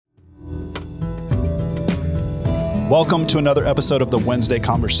Welcome to another episode of the Wednesday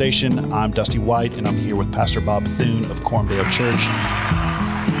Conversation. I'm Dusty White, and I'm here with Pastor Bob Thune of Cormdale Church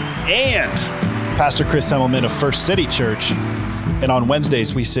and Pastor Chris Hemmelman of First City Church. And on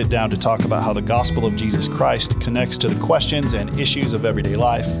Wednesdays, we sit down to talk about how the gospel of Jesus Christ connects to the questions and issues of everyday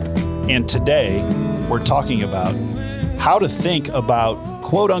life. And today, we're talking about how to think about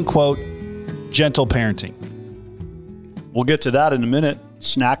quote-unquote gentle parenting. We'll get to that in a minute.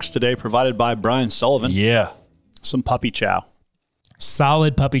 Snacks today provided by Brian Sullivan. Yeah. Some puppy chow.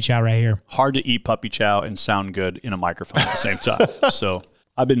 Solid puppy chow right here. Hard to eat puppy chow and sound good in a microphone at the same time. So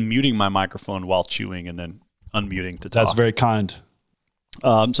I've been muting my microphone while chewing and then unmuting to talk. That's very kind.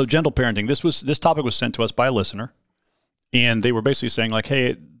 So gentle parenting. This topic was sent to us by a listener, and they were basically saying like,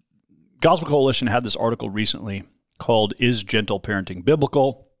 hey, Gospel Coalition had this article recently called "Is Gentle Parenting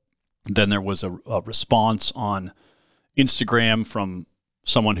Biblical?" Then there was a response on Instagram from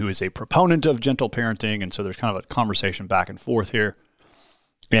someone who is a proponent of gentle parenting, and so there's kind of a conversation back and forth here.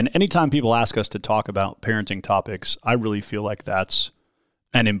 And anytime people ask us to talk about parenting topics, I really feel like that's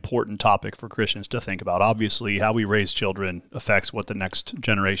an important topic for Christians to think about. Obviously, how we raise children affects what the next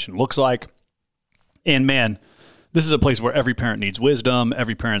generation looks like. And man, this is a place where every parent needs wisdom.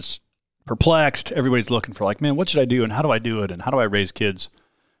 Every parent's perplexed. Everybody's looking for like, man, what should I do? And how do I do it? And how do I raise kids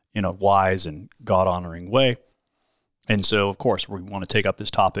in a wise and God-honoring way? And so, of course, we want to take up this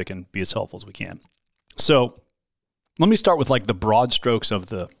topic and be as helpful as we can. So let me start with like the broad strokes of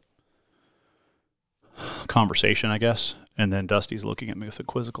the conversation, I guess. And then Dusty's looking at me with a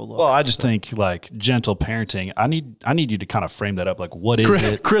quizzical look. Well, I just think like gentle parenting, I need you to kind of frame that up. Like, what is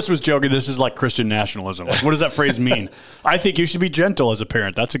it? Chris was joking. This is like Christian nationalism. Like, what does that phrase mean? I think you should be gentle as a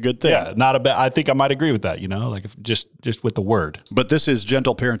parent. That's a good thing. Yeah, not a bad. I think I might agree with that. You know, like if just with the word. But this is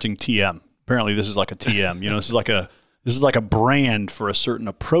gentle parenting TM. Apparently, this is like a TM. You know, this is like a brand for a certain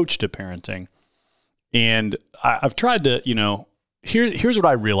approach to parenting. And I've tried to, you know, here's what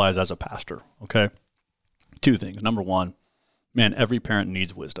I realize as a pastor. Okay, two things. Number one, man, every parent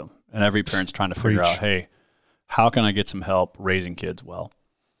needs wisdom, and every parent's trying to figure out, hey, how can I get some help raising kids well?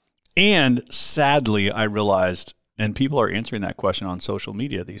 And sadly, I realized, and people are answering that question on social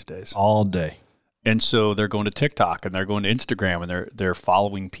media these days. All day. And so they're going to TikTok and they're going to Instagram and they're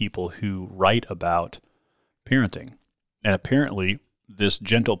following people who write about parenting. And apparently this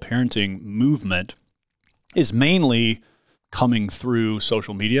gentle parenting movement is mainly coming through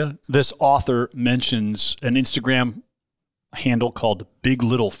social media. This author mentions an Instagram handle called Big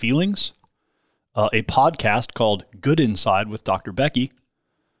Little Feelings, a podcast called Good Inside with Dr. Becky,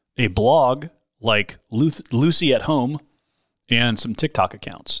 a blog like Lucy at Home, and some TikTok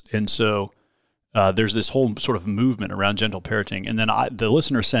accounts. And so there's this whole sort of movement around gentle parenting. And then the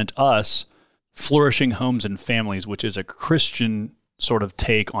listener sent us Flourishing Homes and Families, which is a Christian sort of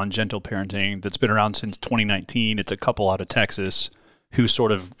take on gentle parenting that's been around since 2019. It's a couple out of Texas who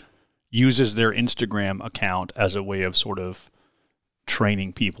sort of uses their Instagram account as a way of sort of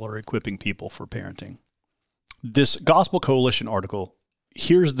training people or equipping people for parenting. This Gospel Coalition article,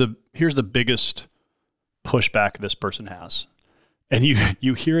 here's the biggest pushback this person has. And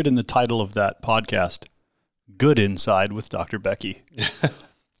you hear it in the title of that podcast, Good Inside with Dr. Becky.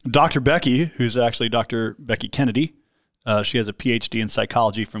 Dr. Becky, who's actually Dr. Becky Kennedy, she has a PhD in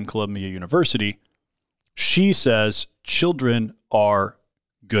psychology from Columbia University. She says children are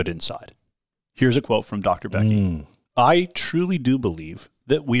good inside. Here's a quote from Dr. Becky. I truly do believe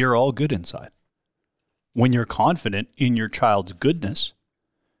that we are all good inside. When you're confident in your child's goodness,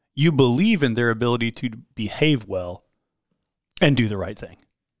 you believe in their ability to behave well and do the right thing.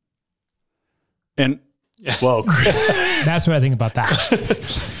 And, well, That's what I think about that.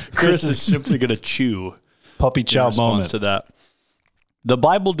 Chris is simply going to chew Puppy chow moment to that. The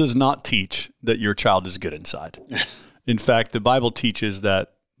Bible does not teach that your child is good inside. In fact, the Bible teaches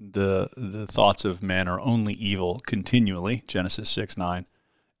that the thoughts of man are only evil continually, Genesis 6:9,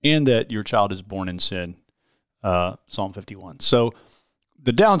 and that your child is born in sin, Psalm 51. So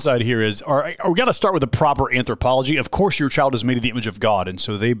the downside here is, we got to start with the proper anthropology. Of course, your child is made in the image of God, and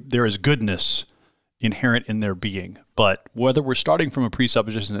so there is goodness inherent in their being. But whether we're starting from a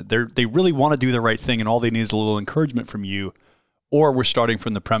presupposition that they really want to do the right thing and all they need is a little encouragement from you, or we're starting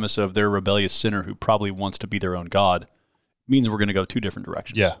from the premise of they're a rebellious sinner who probably wants to be their own God, means we're going to go two different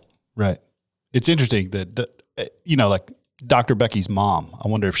directions. Yeah, right. It's interesting that you know, like Dr. Becky's mom, I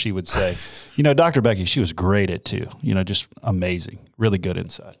wonder if she would say, you know, Dr. Becky, she was great at too, you know, just amazing, really good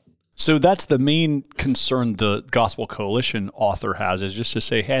inside. So that's the main concern the Gospel Coalition author has, is just to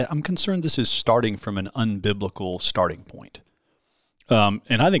say, hey, I'm concerned this is starting from an unbiblical starting point. And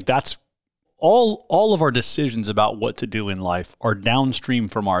I think that's all of our decisions about what to do in life are downstream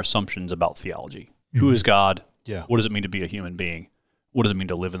from our assumptions about theology. Mm-hmm. Who is God? Yeah. What does it mean to be a human being? What does it mean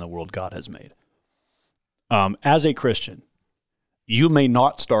to live in the world God has made? As a Christian, you may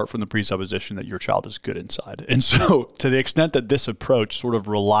not start from the presupposition that your child is good inside. And so to the extent that this approach sort of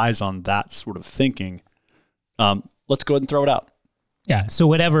relies on that sort of thinking, let's go ahead and throw it out. Yeah. So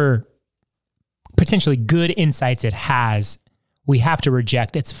whatever potentially good insights it has, we have to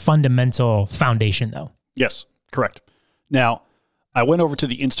reject its fundamental foundation, though. Yes, correct. Now, I went over to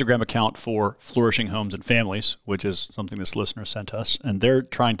the Instagram account for Flourishing Homes and Families, which is something this listener sent us, and they're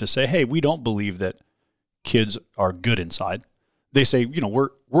trying to say, hey, we don't believe that kids are good inside. They say,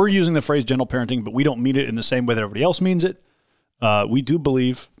 we're using the phrase gentle parenting, but we don't mean it in the same way that everybody else means it. We do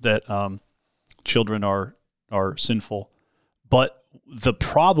believe that children are sinful, but the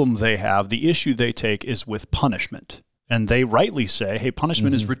problem they have, the issue they take is with punishment. And they rightly say, hey,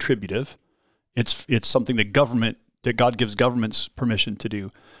 punishment is retributive. It's something that God gives governments permission to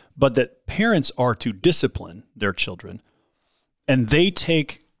do, but that parents are to discipline their children. And they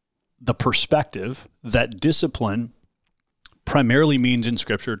take the perspective that discipline primarily means in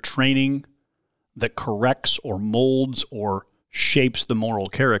Scripture training that corrects or molds or shapes the moral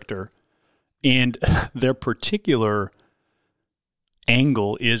character. And their particular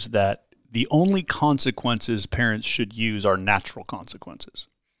angle is that the only consequences parents should use are natural consequences.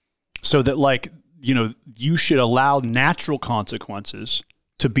 So that you should allow natural consequences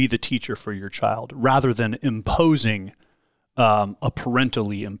to be the teacher for your child rather than imposing a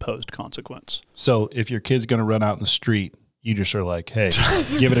parentally imposed consequence. So if your kid's going to run out in the street, you just are like, hey,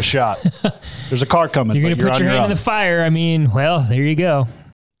 give it a shot. There's a car coming. You're going to put your hand in the fire. I mean, well, there you go.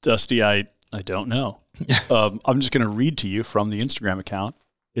 Dusty, I don't know. I'm just going to read to you from the Instagram account.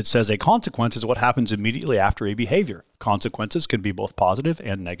 It says a consequence is what happens immediately after a behavior. Consequences can be both positive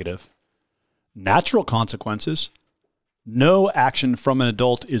and negative. Natural consequences, no action from an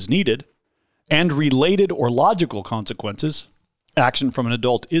adult is needed, and related or logical consequences, action from an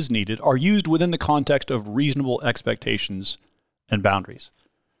adult is needed, are used within the context of reasonable expectations and boundaries.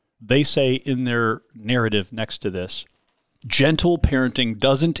 They say in their narrative next to this, gentle parenting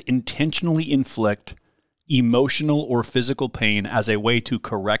doesn't intentionally inflict emotional or physical pain as a way to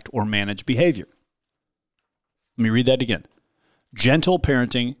correct or manage behavior. Let me read that again. Gentle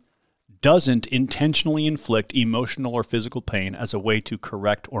parenting doesn't intentionally inflict emotional or physical pain as a way to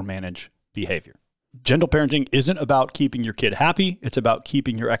correct or manage behavior. Gentle parenting isn't about keeping your kid happy. It's about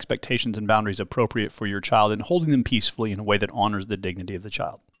keeping your expectations and boundaries appropriate for your child and holding them peacefully in a way that honors the dignity of the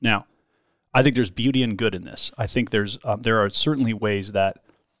child. Now, I think there's beauty and good in this. I think there are certainly ways that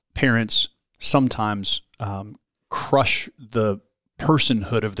parents sometimes crush the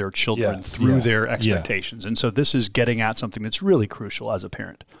personhood of their children through their expectations. And so this is getting at something that's really crucial as a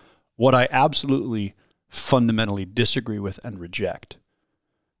parent. What I absolutely fundamentally disagree with and reject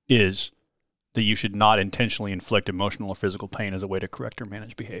is that you should not intentionally inflict emotional or physical pain as a way to correct or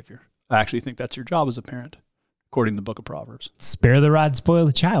manage behavior. I actually think that's your job as a parent, according to the book of Proverbs. Spare the rod, spoil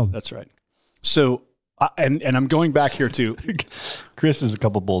the child. That's right. So, and I'm going back here too. Chris is a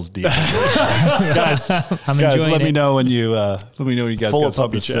couple bowls deep. guys, let me know when you guys got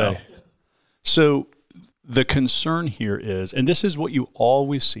something to say. So the concern here is, and this is what you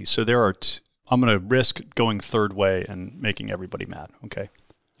always see. So there are, I'm going to risk going third way and making everybody mad. Okay.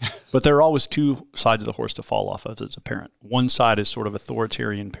 But there are always two sides of the horse to fall off of as a parent. One side is sort of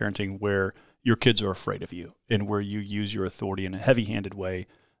authoritarian parenting where your kids are afraid of you and where you use your authority in a heavy-handed way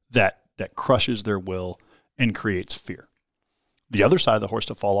that crushes their will and creates fear. The other side of the horse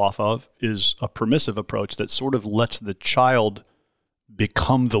to fall off of is a permissive approach that sort of lets the child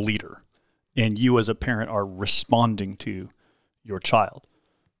become the leader, and you as a parent are responding to your child.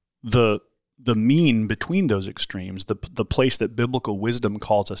 The mean between those extremes, the place that biblical wisdom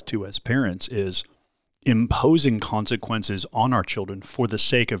calls us to as parents is imposing consequences on our children for the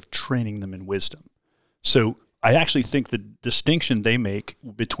sake of training them in wisdom. So I actually think the distinction they make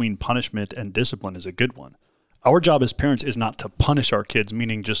between punishment and discipline is a good one. Our job as parents is not to punish our kids,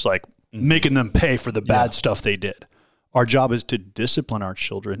 meaning just like making them pay for the bad stuff they did. Our job is to discipline our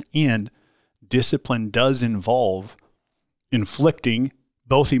children, and discipline does involve inflicting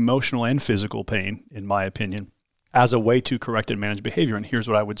both emotional and physical pain, in my opinion, as a way to correct and manage behavior. And here's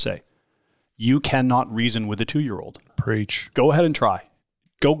what I would say. You cannot reason with a 2-year-old. Preach. Go ahead and try.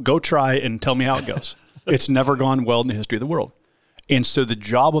 Go try and tell me how it goes. It's never gone well in the history of the world. And so the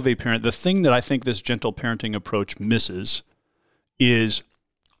job of a parent, the thing that I think this gentle parenting approach misses is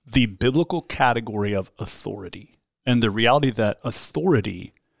the biblical category of authority and the reality that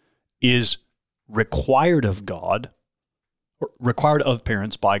authority is required of God, or required of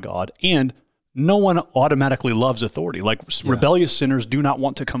parents by God, and no one automatically loves authority. Like rebellious sinners do not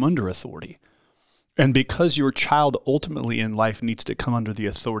want to come under authority. And because your child ultimately in life needs to come under the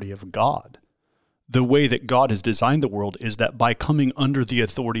authority of God, the way that God has designed the world is that by coming under the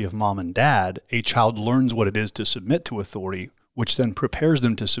authority of mom and dad, a child learns what it is to submit to authority, which then prepares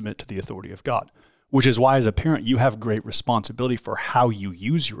them to submit to the authority of God, which is why as a parent, you have great responsibility for how you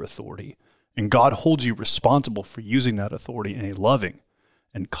use your authority. And God holds you responsible for using that authority in a loving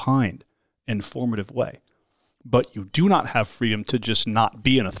and kind, informative way. But you do not have freedom to just not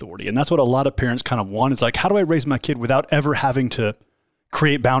be an authority. And that's what a lot of parents kind of want. It's like, how do I raise my kid without ever having to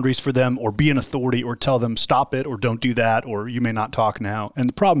create boundaries for them or be an authority or tell them stop it or don't do that or you may not talk now? And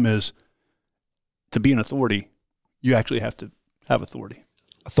the problem is, to be an authority, you actually have to have authority.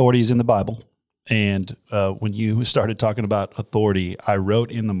 Authority is in the Bible. And when you started talking about authority, I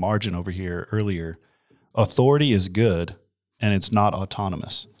wrote in the margin over here earlier, authority is good and it's not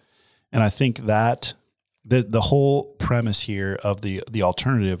autonomous. And I think that the whole premise here of the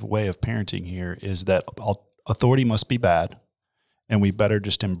alternative way of parenting here is that authority must be bad and we better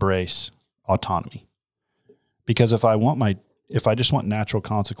just embrace autonomy. Because if I just want natural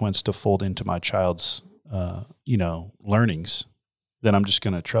consequence to fold into my child's learnings, then I'm just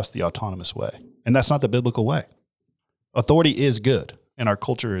going to trust the autonomous way. And that's not the biblical way. Authority is good, and our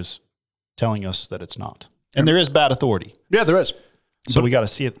culture is telling us that it's not. And there is bad authority. Yeah, there is. So we got to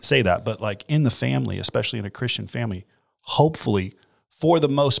say that. But like in the family, especially in a Christian family, hopefully, for the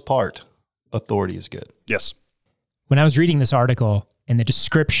most part, authority is good. Yes. When I was reading this article and the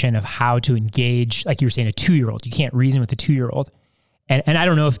description of how to engage, like you were saying, a 2-year-old, you can't reason with a 2-year-old. And I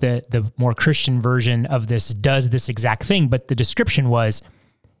don't know if the more Christian version of this does this exact thing, but the description was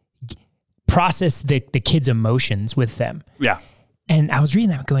process the kid's emotions with them. Yeah. And I was reading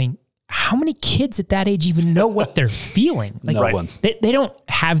that going, how many kids at that age even know what they're feeling? Like, No one. They don't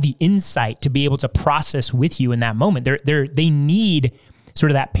have the insight to be able to process with you in that moment. They need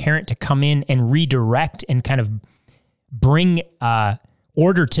sort of that parent to come in and redirect and kind of bring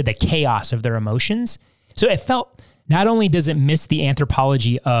order to the chaos of their emotions. So it felt, not only does it miss the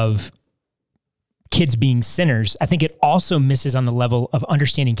anthropology of kids being sinners, I think it also misses on the level of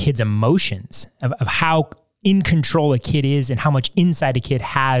understanding kids' emotions, of how in control a kid is and how much insight a kid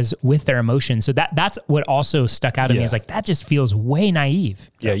has with their emotions. So that's what also stuck out to me, is like, that just feels way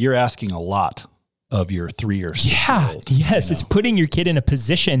naive. Yeah, you're asking a lot of your 3 or 6 year old. Yes, it's putting your kid in a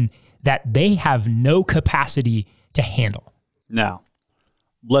position that they have no capacity to handle. Now,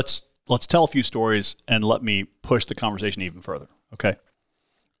 let's tell a few stories and let me push the conversation even further, okay?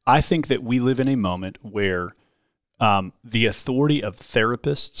 I think that we live in a moment where the authority of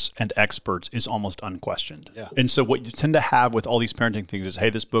therapists and experts is almost unquestioned. Yeah. And so what you tend to have with all these parenting things is, hey,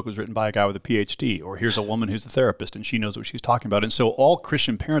 this book was written by a guy with a PhD, or here's a woman who's a therapist and she knows what she's talking about. And so all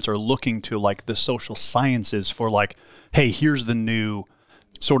Christian parents are looking to like the social sciences for like, hey, here's the new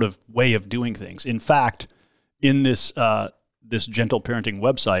sort of way of doing things. In fact, in this Gentle Parenting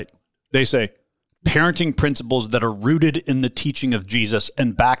website, they say parenting principles that are rooted in the teaching of Jesus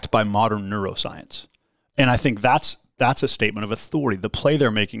and backed by modern neuroscience. And I think that's a statement of authority. The play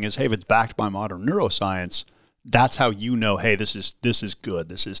they're making is, hey, if it's backed by modern neuroscience, that's how you know, hey, this is good,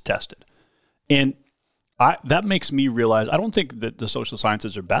 this is tested. And that makes me realize, I don't think that the social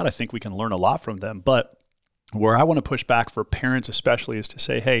sciences are bad. I think we can learn a lot from them. But where I want to push back for parents especially is to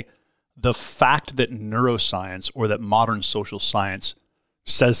say, hey, the fact that neuroscience or that modern social science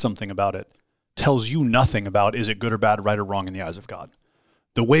says something about it tells you nothing about, is it good or bad, right or wrong in the eyes of God.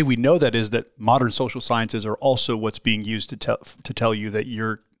 The way we know that is that modern social sciences are also what's being used to tell you that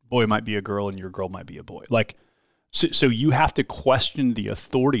your boy might be a girl and your girl might be a boy. Like, so you have to question the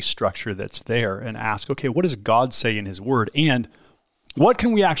authority structure that's there and ask, okay, what does God say in his word? And what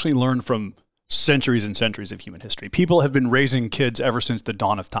can we actually learn from centuries and centuries of human history? People have been raising kids ever since the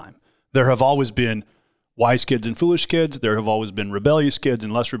dawn of time. There have always been wise kids and foolish kids. There have always been rebellious kids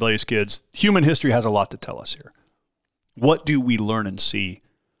and less rebellious kids. Human history has a lot to tell us here. What do we learn and see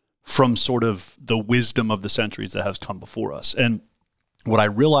from sort of the wisdom of the centuries that has come before us? And what I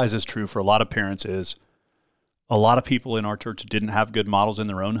realize is true for a lot of parents is a lot of people in our church didn't have good models in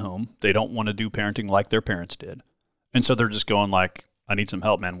their own home. They don't want to do parenting like their parents did. And so they're just going like, I need some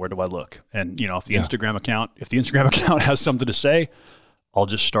help, man. Where do I look? And if the Instagram account has something to say, I'll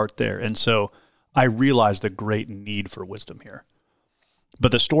just start there. And so I realized the great need for wisdom here.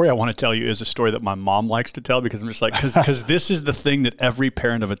 But the story I want to tell you is a story that my mom likes to tell, because I'm just like, because this is the thing that every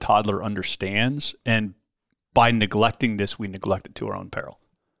parent of a toddler understands. And by neglecting this, we neglect it to our own peril.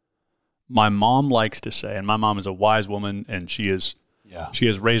 My mom likes to say, and my mom is a wise woman, and she has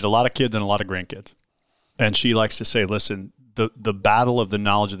raised a lot of kids and a lot of grandkids. And she likes to say, listen, the battle of the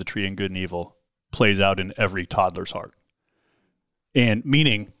knowledge of the tree and good and evil plays out in every toddler's heart. And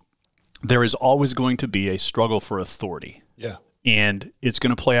meaning there is always going to be a struggle for authority. Yeah. And it's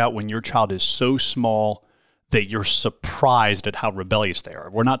going to play out when your child is so small that you're surprised at how rebellious they are.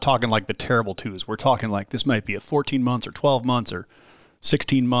 We're not talking like the terrible twos. We're talking like this might be at 14 months or 12 months or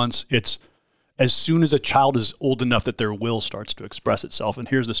 16 months. It's as soon as a child is old enough that their will starts to express itself. And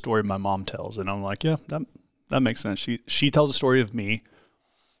here's the story my mom tells. And I'm like, yeah, that makes sense. She tells a story of me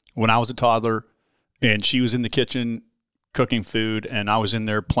when I was a toddler and she was in the kitchen cooking food and I was in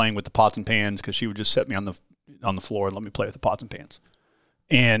there playing with the pots and pans because she would just set me on the floor and let me play with the pots and pans.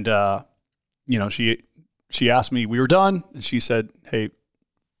 And, she asked me, we were done. And she said, hey,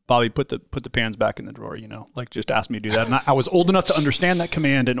 Bobby, put the pans back in the drawer, just asked me to do that. And I was old enough to understand that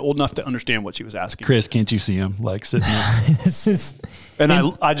command and old enough to understand what she was asking. Chris, can't you see him like sitting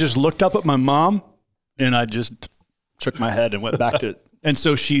there? I just looked up at my mom and I just shook my head and went back to it. And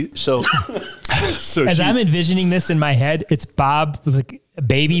so I'm envisioning this in my head, it's Bob with a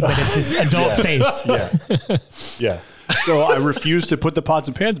baby, but it's his adult face. Yeah. So I refused to put the pots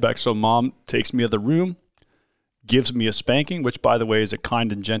and pans back. So mom takes me to the room, gives me a spanking, which by the way is a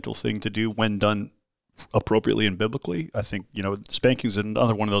kind and gentle thing to do when done appropriately and biblically. I think, spanking is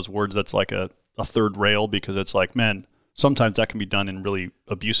another one of those words that's like a third rail because it's like, man, sometimes that can be done in really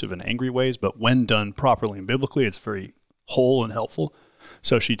abusive and angry ways, but when done properly and biblically, it's very whole and helpful.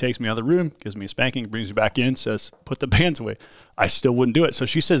 So she takes me out of the room, gives me a spanking, brings me back in, says, put the pans away. I still wouldn't do it. So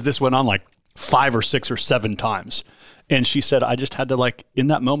she says this went on like 5 or 6 or 7 times. And she said, I just had to in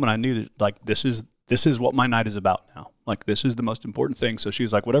that moment, I knew that this is what my night is about now. Like, this is the most important thing. So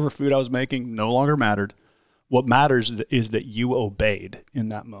she's like, whatever food I was making no longer mattered. What matters is that you obeyed in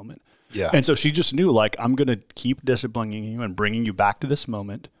that moment. Yeah. And so she just knew, I'm going to keep disciplining you and bringing you back to this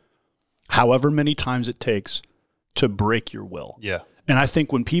moment, however many times it takes to break your will. Yeah. And I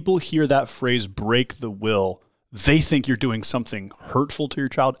think when people hear that phrase, break the will, they think you're doing something hurtful to your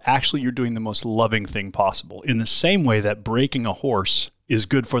child. Actually, you're doing the most loving thing possible. In the same way that breaking a horse is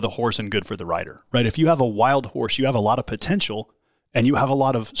good for the horse and good for the rider, right? If you have a wild horse, you have a lot of potential and you have a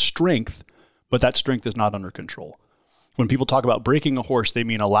lot of strength, but that strength is not under control. When people talk about breaking a horse, they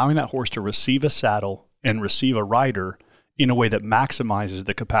mean allowing that horse to receive a saddle and receive a rider in a way that maximizes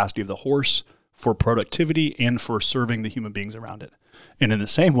the capacity of the horse for productivity and for serving the human beings around it. And in the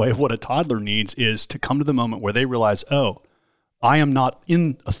same way, what a toddler needs is to come to the moment where they realize, oh, I am not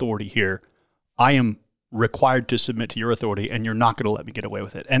in authority here. I am required to submit to your authority, and you're not going to let me get away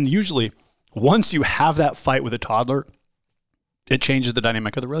with it. And usually, once you have that fight with a toddler, it changes the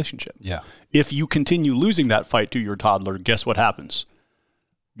dynamic of the relationship. Yeah. If you continue losing that fight to your toddler, guess what happens?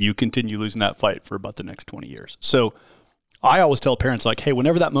 You continue losing that fight for about the next 20 years. So I always tell parents, hey,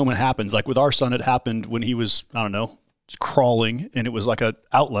 whenever that moment happens, with our son, it happened when he was, crawling, and it was like an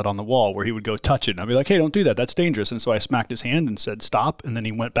outlet on the wall where he would go touch it. And I'd be like, hey, don't do that. That's dangerous. And so I smacked his hand and said, stop. And then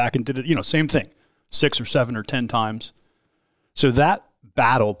he went back and did it, same thing, 6 or 7 or 10 times. So that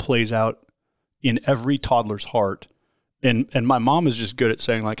battle plays out in every toddler's heart. And my mom is just good at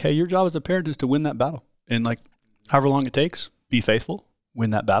saying hey, your job as a parent is to win that battle. And however long it takes, be faithful, win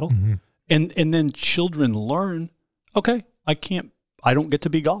that battle. Mm-hmm. And then children learn, okay, I don't get to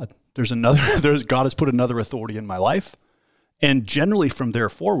be God. God has put another authority in my life. And generally from there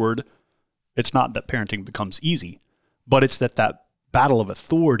forward, it's not that parenting becomes easy, but it's that battle of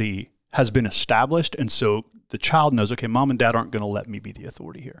authority has been established. And so the child knows, okay, mom and dad aren't going to let me be the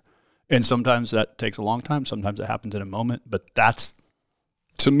authority here. And sometimes that takes a long time. Sometimes it happens in a moment, but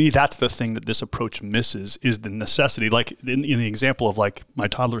to me, that's the thing that this approach misses is the necessity. In the example of my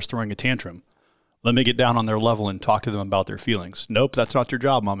toddler's throwing a tantrum. Let me get down on their level and talk to them about their feelings. Nope, that's not your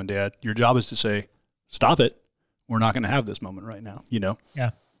job, mom and dad. Your job is to say, stop it. We're not going to have this moment right now,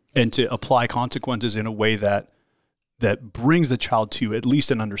 Yeah. And to apply consequences in a way that brings the child to at least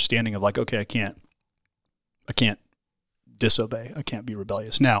an understanding of okay, I can't disobey. I can't be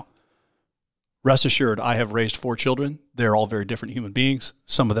rebellious. Now, rest assured, I have raised 4 children. They're all very different human beings.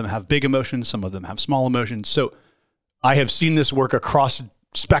 Some of them have big emotions. Some of them have small emotions. So I have seen this work across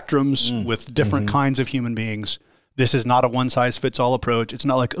spectrums with different kinds of human beings. This is not a one-size-fits-all approach. It's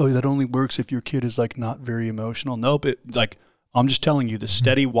not that only works if your kid is not very emotional. Nope. I'm just telling you, the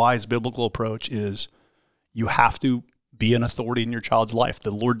steady, wise, biblical approach is you have to be an authority in your child's life.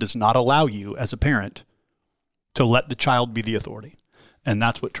 The Lord does not allow you as a parent to let the child be the authority. And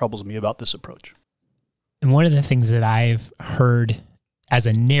that's what troubles me about this approach. And one of the things that I've heard as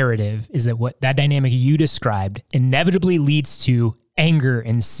a narrative is that what that dynamic you described inevitably leads to anger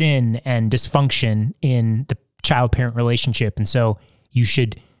and sin and dysfunction in the child-parent relationship. And so you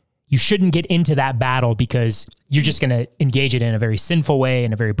shouldn't get into that battle because you're just going to engage it in a very sinful way,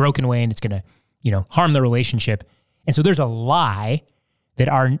 in a very broken way, and it's going to, harm the relationship. And so there's a lie that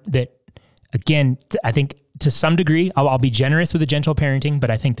again, I think to some degree, I'll be generous with the gentle parenting, but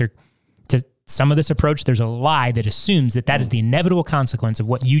I think to some of this approach, there's a lie that assumes that is the inevitable consequence of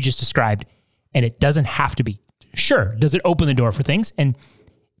what you just described, and it doesn't have to be. Sure, does it open the door for things? And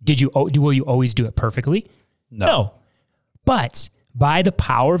will you always do it perfectly? No. But by the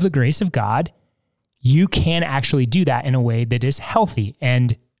power of the grace of God, you can actually do that in a way that is healthy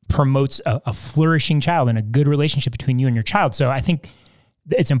and promotes a flourishing child and a good relationship between you and your child. So I think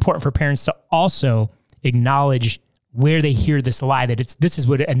it's important for parents to also acknowledge where they hear this lie that this is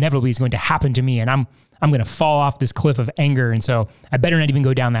what inevitably is going to happen to me, and I'm going to fall off this cliff of anger, and so I better not even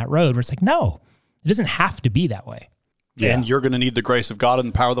go down that road. Where it's like, no, it doesn't have to be that way. Yeah. And you're going to need the grace of God and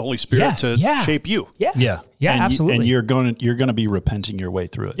the power of the Holy Spirit to shape you. Yeah, absolutely. And you're going to be repenting your way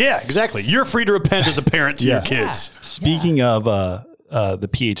through it. Yeah, exactly. You're free to repent as a parent to your kids. Speaking of the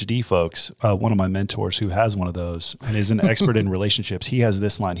PhD folks, one of my mentors who has one of those and is an expert in relationships, he has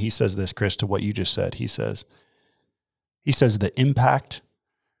this line. He says this, Chris, to what you just said. He says the impact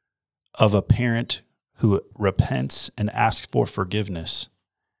of a parent who repents and asks for forgiveness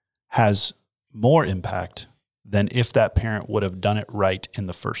has more impact than if that parent would have done it right in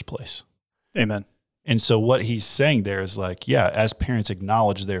the first place. Amen. And so what he's saying there is like, as parents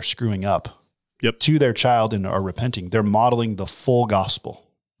acknowledge they're screwing up to their child and are repenting, they're modeling the full gospel,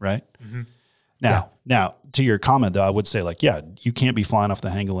 right? Mm-hmm. Now, to your comment though, I would say like, you can't be flying off the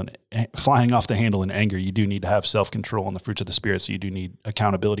handle in anger. You do need to have self-control and the fruits of the Spirit. So you do need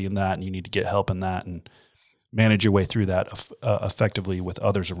accountability in that, and you need to get help in that and manage your way through that effectively with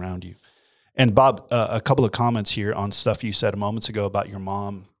others around you. And Bob, a couple of comments here on stuff you said moments ago about your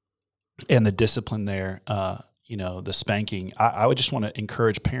mom and the discipline there, the spanking. I would just want to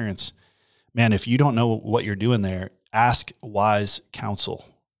encourage parents, man, if you don't know what you're doing there, ask wise counsel.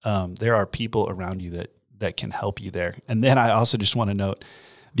 There are people around you that can help you there. And then I also just want to note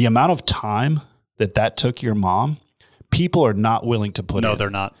the amount of time that took your mom, people are not willing to put in. No, they're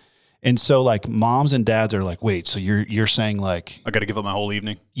not. And so like moms and dads are like, wait, so you're saying like, I got to give up my whole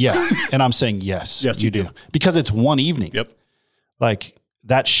evening. Yeah. And I'm saying, yes, you do. Because it's one evening. Yep. Like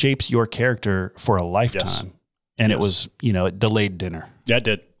that shapes your character for a lifetime. Yes. And it was, it delayed dinner. Yeah, it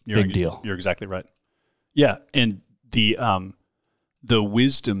did. Big deal. You're exactly right. Yeah. And the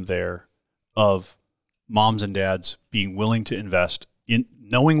wisdom there of moms and dads being willing to invest in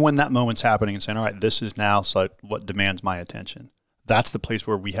knowing when that moment's happening and saying, all right, this is now what demands my attention. That's the place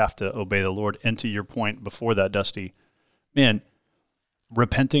where we have to obey the Lord. And to your point before that, Dusty, man,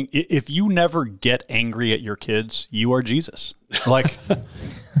 repenting, if you never get angry at your kids, you are Jesus. Like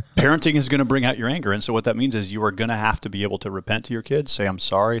parenting is going to bring out your anger. And so what that means is you are going to have to be able to repent to your kids, say, I'm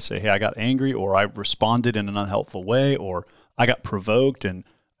sorry, say, hey, I got angry, or I responded in an unhelpful way, or I got provoked and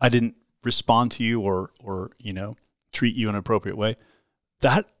I didn't respond to you or treat you in an appropriate way.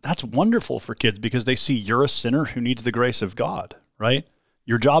 That's wonderful for kids because they see you're a sinner who needs the grace of God, right?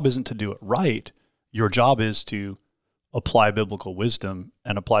 Your job isn't to do it right. Your job is to apply biblical wisdom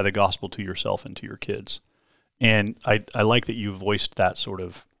and apply the gospel to yourself and to your kids. And I like that you voiced that sort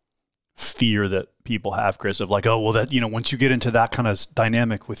of fear that people have, Chris, of like, oh, well, that, once you get into that kind of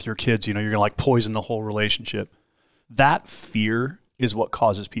dynamic with your kids, you're going to like poison the whole relationship. That fear is what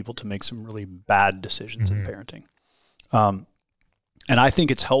causes people to make some really bad decisions in parenting. And I think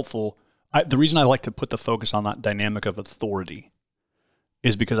it's helpful. The reason I like to put the focus on that dynamic of authority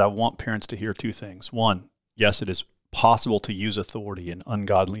is because I want parents to hear two things. One, yes, it is possible to use authority in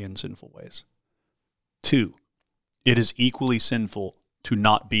ungodly and sinful ways. Two, it is equally sinful to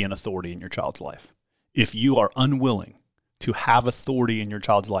not be an authority in your child's life. If you are unwilling to have authority in your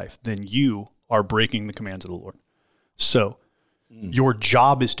child's life, then you are breaking the commands of the Lord. So your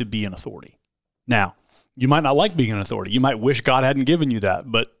job is to be an authority. Now, you might not like being an authority. You might wish God hadn't given you that,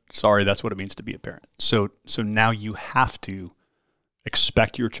 but sorry, that's what it means to be a parent. So now you have to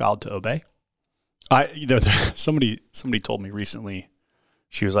expect your child to obey. Somebody told me recently,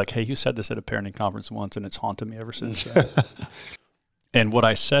 she was like, hey, you said this at a parenting conference once, and it's haunted me ever since. And what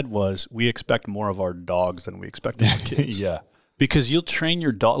I said was, we expect more of our dogs than we expect of our kids. Yeah. Because you'll train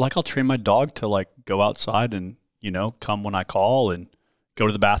your dog, like I'll train my dog to like go outside and, come when I call and go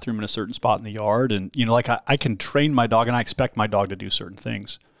to the bathroom in a certain spot in the yard. And, I can train my dog and I expect my dog to do certain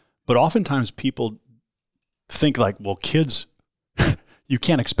things. But oftentimes people think like, well, kids, you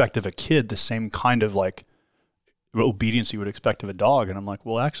can't expect of a kid the same kind of like obedience you would expect of a dog. And I'm like,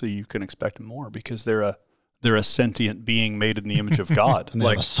 well, actually you can expect more because they're a sentient being made in the image of God. And they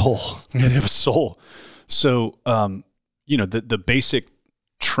have a soul. They have a soul. So, the basic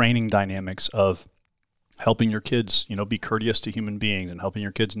training dynamics of helping your kids, be courteous to human beings and helping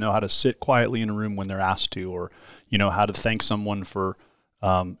your kids know how to sit quietly in a room when they're asked to, or, how to thank someone for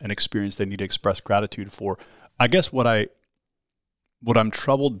an experience they need to express gratitude for. I guess what I'm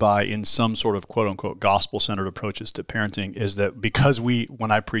troubled by in some sort of quote unquote gospel-centered approaches to parenting is that because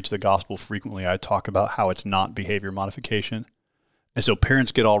when I preach the gospel frequently, I talk about how it's not behavior modification. And so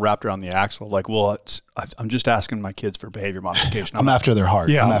parents get all wrapped around the axle of like, well, I'm just asking my kids for behavior modification. I'm after their heart.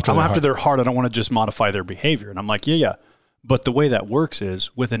 Yeah, I'm after their heart. I don't want to just modify their behavior. And I'm like, yeah. But the way that works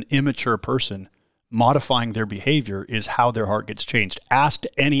is with an immature person, modifying their behavior is how their heart gets changed. Ask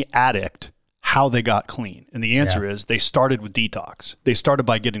any addict how they got clean. And the answer is they started with detox. They started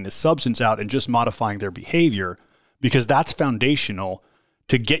by getting the substance out and just modifying their behavior, because that's foundational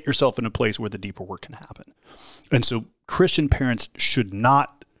to get yourself in a place where the deeper work can happen. And so Christian parents should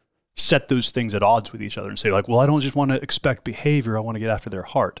not set those things at odds with each other and say like, well, I don't just want to expect behavior. I want to get after their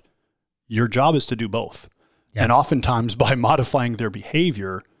heart. Your job is to do both. Yeah. And oftentimes by modifying their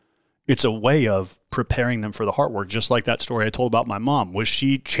behavior, it's a way of preparing them for the heart work. Just like that story I told about my mom. Was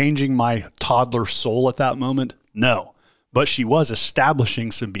she changing my toddler soul at that moment? No. But she was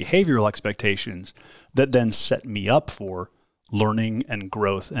establishing some behavioral expectations that then set me up for learning and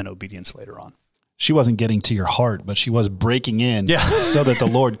growth and obedience later on. She wasn't getting to your heart, but she was breaking in so that the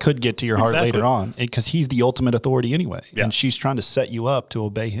Lord could get to your heart later on, because he's the ultimate authority anyway. Yeah. And she's trying to set you up to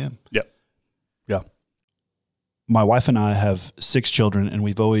obey him. Yeah. My wife and I have 6 children, and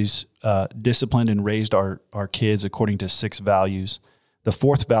we've always disciplined and raised our kids according to 6 values. The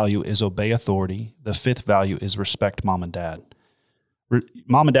 4th value is obey authority. The 5th value is respect mom and dad.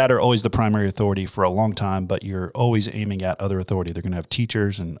 Mom and dad are always the primary authority for a long time, but you're always aiming at other authority. They're going to have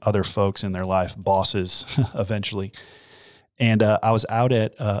teachers and other folks in their life, bosses eventually. And I was out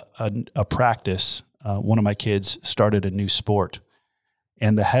at a practice. One of my kids started a new sport,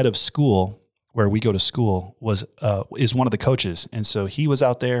 and the head of school, where we go to school, is one of the coaches. And so he was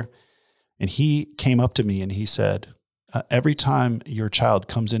out there, and he came up to me and he said, every time your child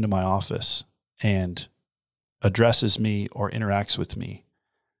comes into my office and addresses me or interacts with me,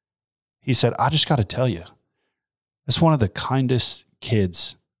 he said, I just got to tell you, it's one of the kindest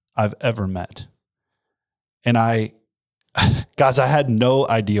kids I've ever met. And guys, I had no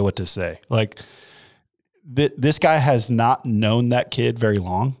idea what to say. Like, this guy has not known that kid very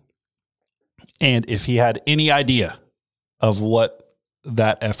long. And if he had any idea of what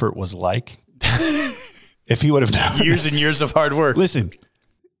that effort was like, if he would have known years and years of hard work. Listen,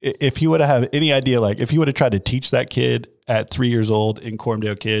 if he would have any idea, like if he would have tried to teach that kid at 3 years old in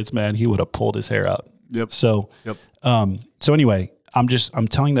Cormdale Kids, man, he would have pulled his hair out. Yep. So anyway, I'm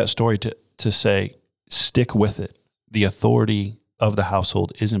telling that story to say, stick with it. The authority of the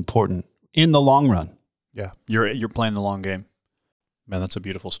household is important in the long run. Yeah. You're playing the long game. Man, that's a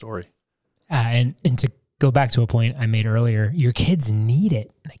beautiful story. And to go back to a point I made earlier, your kids need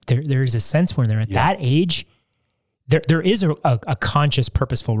it. Like there's a sense when they're at that age, there is a conscious,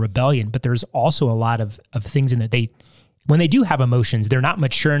 purposeful rebellion, but there's also a lot of things in that when they do have emotions, they're not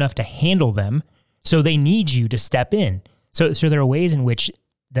mature enough to handle them. So they need you to step in. So there are ways in which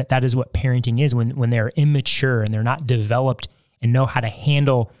that is what parenting is when they're immature and they're not developed and know how to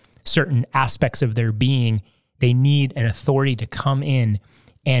handle certain aspects of their being. They need an authority to come in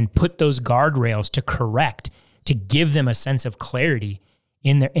and put those guardrails to correct, to give them a sense of clarity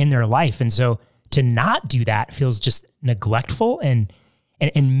in their life. And so to not do that feels just neglectful and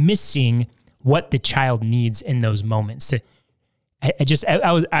missing what the child needs in those moments. I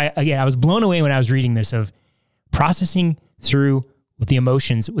was blown away when I was reading this, of processing through with the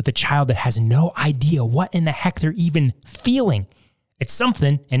emotions with a child that has no idea what in the heck they're even feeling. It's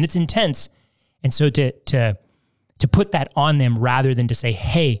something and it's intense. And so to put that on them rather than to say,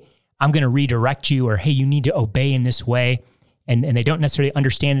 hey, I'm going to redirect you, or hey, you need to obey in this way. And they don't necessarily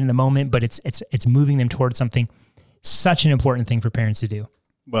understand it in the moment, but it's moving them towards something. Such an important thing for parents to do.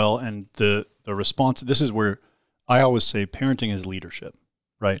 Well, and the response, this is where I always say parenting is leadership,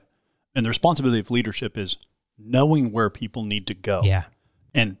 right? And the responsibility of leadership is knowing where people need to go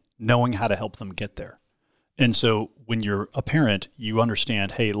and knowing how to help them get there. And so when you're a parent, you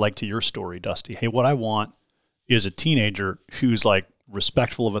understand, hey, like to your story, Dusty, hey, what I want is a teenager who's like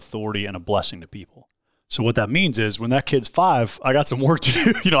respectful of authority and a blessing to people. So what that means is when that kid's 5, I got some work to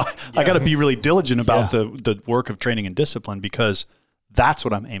do. I got to be really diligent about the work of training and discipline, because that's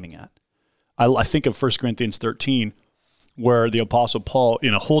what I'm aiming at. I think of 1 Corinthians 13, where the Apostle Paul,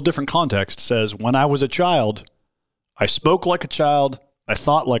 in a whole different context, says, when I was a child, I spoke like a child, I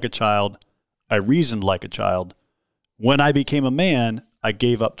thought like a child, I reasoned like a child. When I became a man, I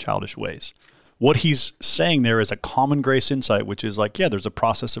gave up childish ways. What he's saying there is a common grace insight, which is like, there's a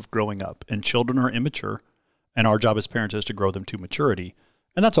process of growing up, and children are immature, and our job as parents is to grow them to maturity.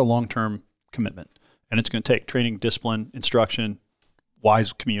 And that's a long-term commitment. And it's going to take training, discipline, instruction,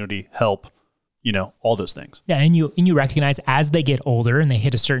 wise community, help, all those things. Yeah, and you recognize as they get older and they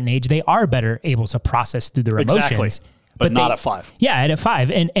hit a certain age, they are better able to process through their emotions. Exactly. But not at 5. Yeah, at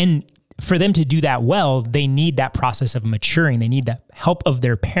 5. And for them to do that well, they need that process of maturing. They need the help of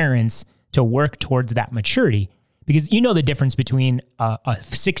their parents to work towards that maturity. Because the difference between a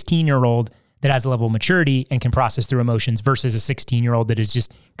 16-year-old that has a level of maturity and can process through emotions versus a 16-year-old that is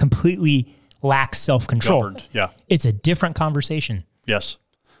just completely lacks self-control. Governed, yeah. It's a different conversation. Yes.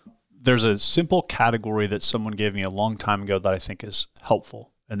 There's a simple category that someone gave me a long time ago that I think is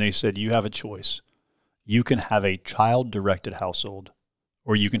helpful. And they said, you have a choice. You can have a child-directed household,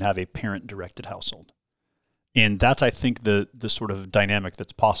 or you can have a parent-directed household. And that's, I think, the sort of dynamic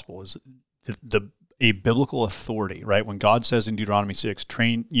that's possible is a biblical authority, right? When God says in Deuteronomy 6,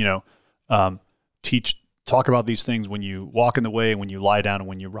 talk about these things when you walk in the way, when you lie down, and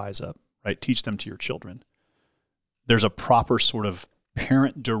when you rise up, right? Teach them to your children. There's a proper sort of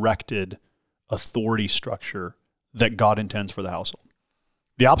parent-directed authority structure that God intends for the household.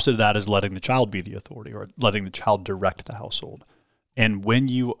 The opposite of that is letting the child be the authority or letting the child direct the household. And when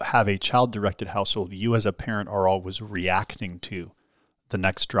you have a child-directed household, you as a parent are always reacting to the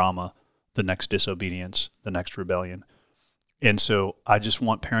next drama, the next disobedience, the next rebellion. And so I just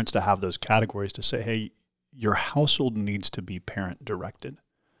want parents to have those categories to say, hey, your household needs to be parent-directed.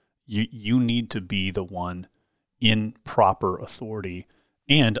 You need to be the one in proper authority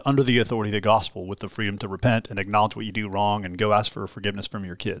and under the authority of the gospel with the freedom to repent and acknowledge what you do wrong and go ask for forgiveness from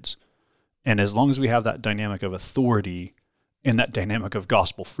your kids. And as long as we have that dynamic of authority and that dynamic of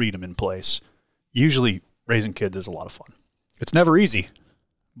gospel freedom in place, usually raising kids is a lot of fun. It's never easy,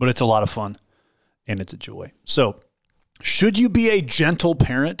 but it's a lot of fun and it's a joy. So should you be a gentle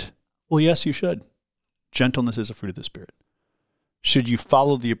parent? Well, yes, you should. Gentleness is a fruit of the Spirit. Should you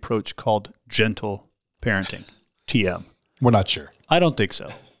follow the approach called gentle parenting? TM. We're not sure. I don't think so.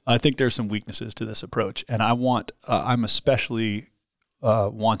 I think there's some weaknesses to this approach. And I'm especially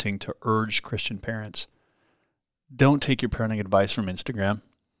wanting to urge Christian parents, don't take your parenting advice from Instagram.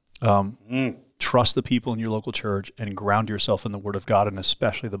 Trust the people in your local church and ground yourself in the Word of God, and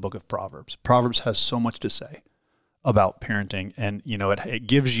especially the book of Proverbs. Proverbs has so much to say about parenting. And, it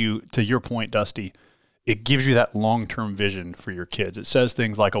gives you, to your point, Dusty, it gives you that long-term vision for your kids. It says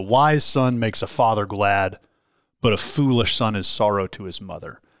things like, a wise son makes a father glad, but a foolish son is sorrow to his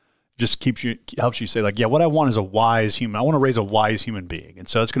mother. Just helps you say, like, yeah, what I want is a wise human. I want to raise a wise human being. And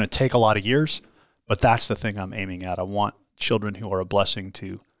so it's going to take a lot of years, but that's the thing I'm aiming at. I want children who are a blessing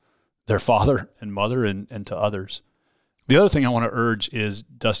to their father and mother and to others. The other thing I want to urge is,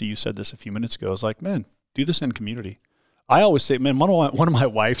 Dusty, you said this a few minutes ago, is like, man, do this in community. I always say, man, one of my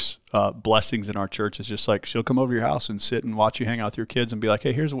wife's blessings in our church is just like, she'll come over your house and sit and watch you hang out with your kids and be like,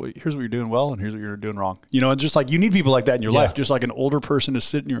 hey, here's what you're doing well and here's what you're doing wrong. And just like, you need people like that in your life, just like an older person to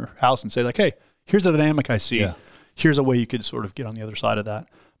sit in your house and say like, hey, here's the dynamic I see. Yeah. Here's a way you could sort of get on the other side of that.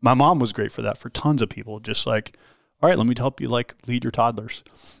 My mom was great for that for tons of people. Just like, all right, let me help you like lead your toddlers.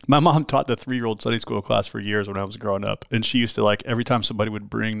 My mom taught the 3-year-old Sunday school class for years when I was growing up. And she used to like, every time somebody would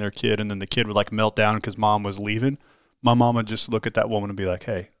bring their kid and then the kid would like melt down because mom was leaving, my mom would just look at that woman and be like,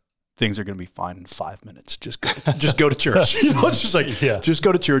 hey, things are going to be fine in 5 minutes. Just go to church. It's just like, just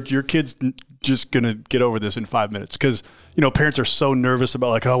go to church. Your kid's just going to get over this in 5 minutes. Because, parents are so nervous about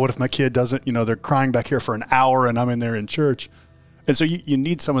like, oh, what if my kid doesn't, they're crying back here for an hour and I'm in there in church. And so you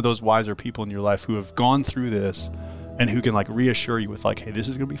need some of those wiser people in your life who have gone through this and who can like reassure you with like, hey, this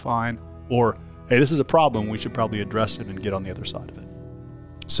is going to be fine. Or, hey, this is a problem. We should probably address it and get on the other side of it.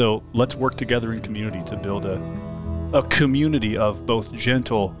 So let's work together in community to build a community of both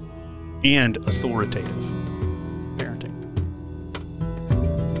gentle and authoritative parenting.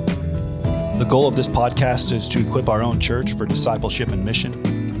 The goal of this podcast is to equip our own church for discipleship and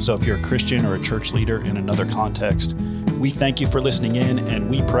mission. So if you're a Christian or a church leader in another context, we thank you for listening in, and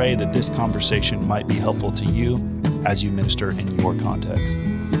we pray that this conversation might be helpful to you as you minister in your context.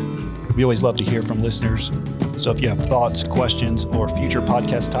 We always love to hear from listeners. So if you have thoughts, questions, or future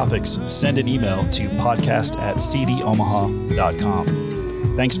podcast topics, send an email to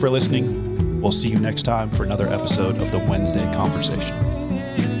podcast@cdomaha.com. Thanks for listening. We'll see you next time for another episode of the Wednesday Conversation.